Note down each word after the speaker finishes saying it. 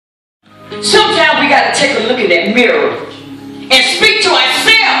Sometimes we got to take a look in that mirror and speak to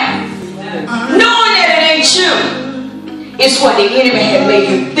ourselves, knowing that it ain't you. It's what the enemy had made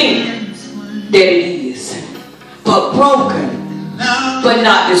you think that it is. But broken, but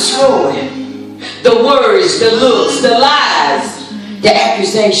not destroyed. The words, the looks, the lies, the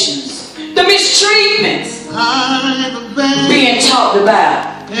accusations, the mistreatments being talked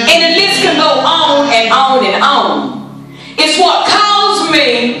about. And the list can go on and on and on. It's what caused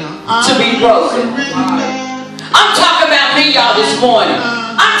me to be broken. I'm talking about me, y'all, this morning.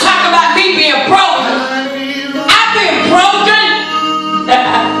 I'm talking about me being broken. I've been broken,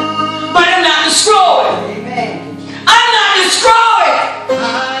 but I'm not destroyed. I'm not destroyed.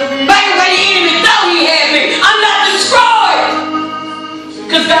 Baby, when the enemy thought he had me, I'm not destroyed.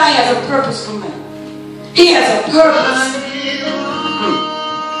 Because God has a purpose for me. He has a purpose.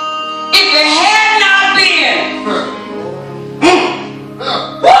 If it had not been,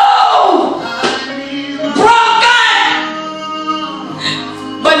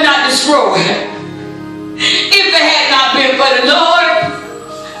 but not destroyed. If it had not been for the Lord,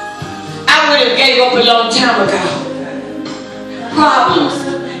 I would have gave up a long time ago. Problems,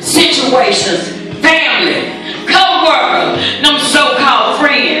 situations, family, co-workers, them so-called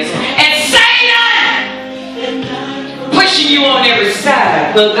friends, and Satan pushing you on every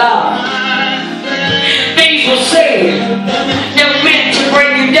side. But God, things were said that were meant to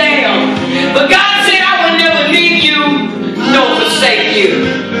bring you down. But God said, I will never leave you nor forsake you.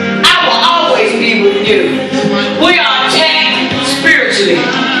 I will always be with you. We are attacked spiritually,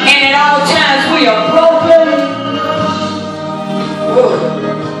 and at all times we are broken.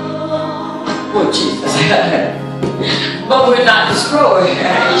 Oh Jesus. But we're not destroyed.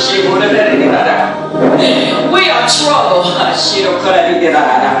 We are trouble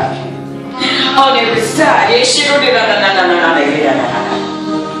on every side.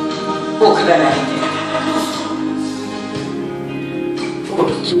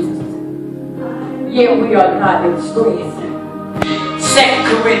 Yeah, we are not in disgrace. 2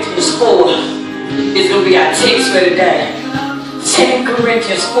 Corinthians 4 is going to be our text for today. 2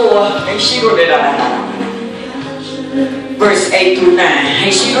 Corinthians 4, verse 8 through 9.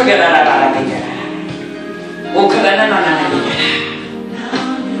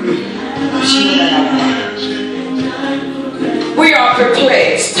 We are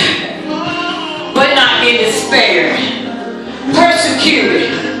perplexed, but not in despair.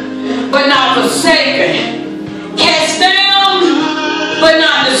 Persecuted, but not forsaken. Cast down, but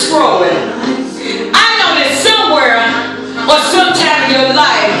not destroyed. I know that somewhere or sometime in your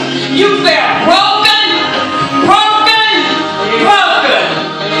life you felt broken,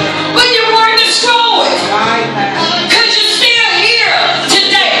 but you weren't destroyed. Because you're still here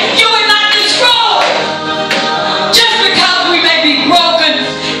today. You are not destroyed. Just because we may be broken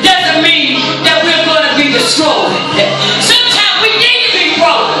doesn't mean that we're going to be destroyed. Sometimes we need to be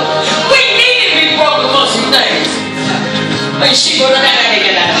broken. We need to be broken for some things.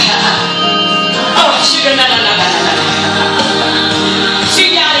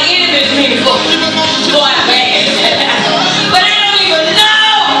 See, y'all, the enemy's mean for going bad. But I don't even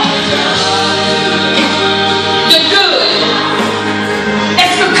know the good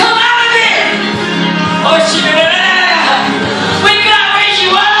that's going to come out of it. When God raised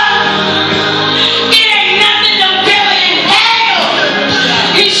you up, it ain't nothing no devil in hell.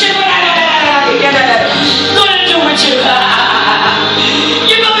 He should gonna do with you.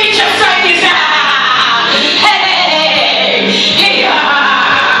 You're gonna be just like this.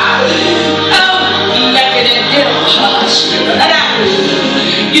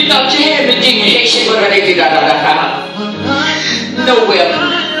 You thought you had me digging. No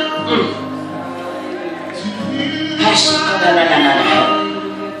weapon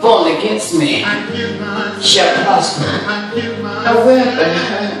formed against me shall prosper. No weapon.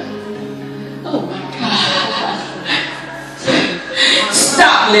 Oh my God.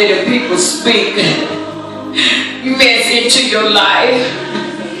 Stop letting people speak mess into your life.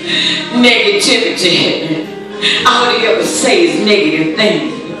 Negativity. All they ever say is negative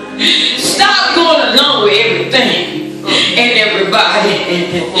things. Stop going along with everything and everybody.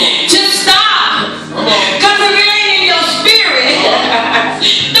 Just stop. Because if it ain't in your spirit,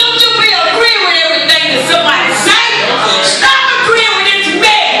 don't you be agreeing with everything that somebody say. Stop agreeing with this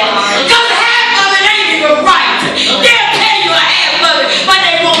man. Because half of it ain't even right. They'll tell you a half of it, but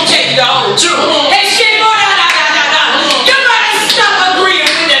they won't tell you the whole truth. And shit, you gotta stop agreeing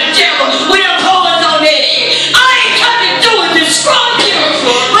with the devil with them holes on their head. I ain't coming to do is destroy you.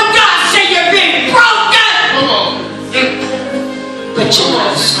 But God said you're being broken. But you're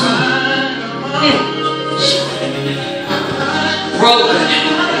not destroyed. Broken.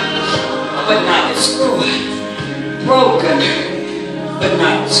 destroyed. Broken, but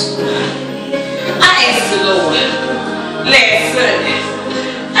not destroyed. I asked the Lord last Sunday.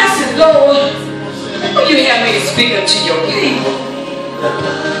 I said, Lord, will you have me to speak unto your people?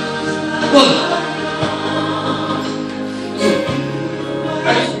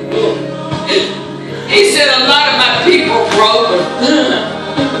 He said, a lot of my people broken,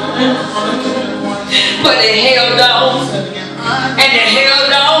 but they held on, and they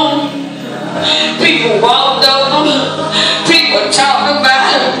held on. People walked over, people talked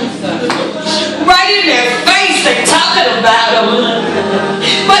about them, right in their face they talking about them,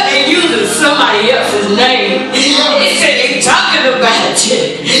 but they using somebody else's name. They said they talking about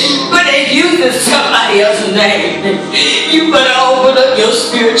you, but they using somebody else's name. You better open up your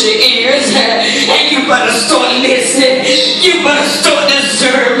spiritual ears, and you better start listening. You better start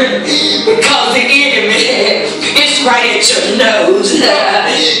discerning, because the enemy is right at your nose.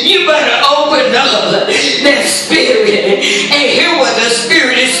 You better open up that spirit and hear what the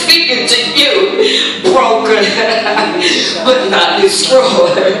Spirit is speaking to you. Broken, but not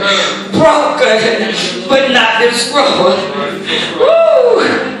destroyed. Broken, but not destroyed. Woo!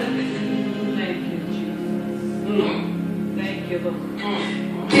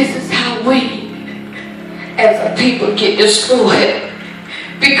 This is how we, as a people, get destroyed.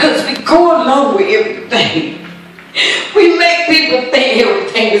 Because we go along with everything. We make people think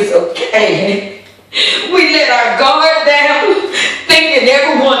everything is okay. We let our guard down, thinking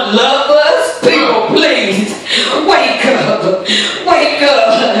everyone loves us. People, please, wake up. Wake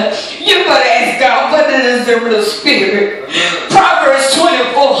up. You better ask God what is the real spirit. Proverbs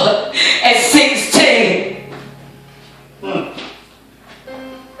 24 and 16.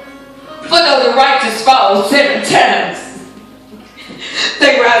 For though the righteous fall 7 times,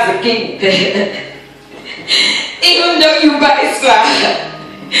 they rise again. Even though you backslide,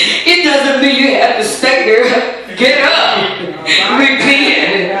 it doesn't mean you have to stay there. Get up.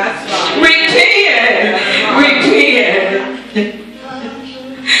 Repent. Repent. Repent.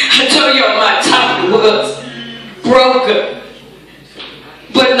 I told y'all my topic was broken,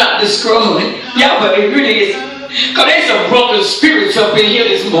 but not destroyed. Y'all better hear this, because there's some broken spirits up in here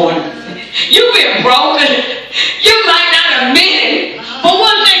this morning. You've been broken. You might not admit it, but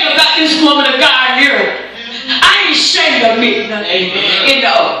one thing about this woman of God here, I ain't ashamed of me. You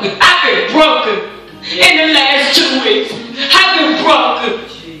know, I've been broken in the last 2 weeks. I've been broken.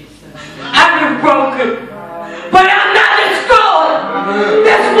 I've been broken. But I'm not destroyed.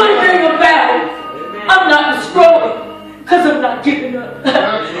 That's one thing about it. I'm not destroyed because I'm not giving up.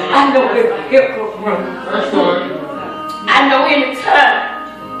 I know where my help comes from. I know any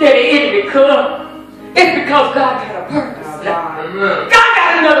time that the enemy comes, it's because God got a purpose. God got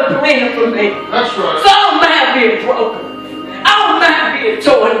another plan for me. That's right. So I don't mind being broken. I don't mind being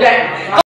torn down.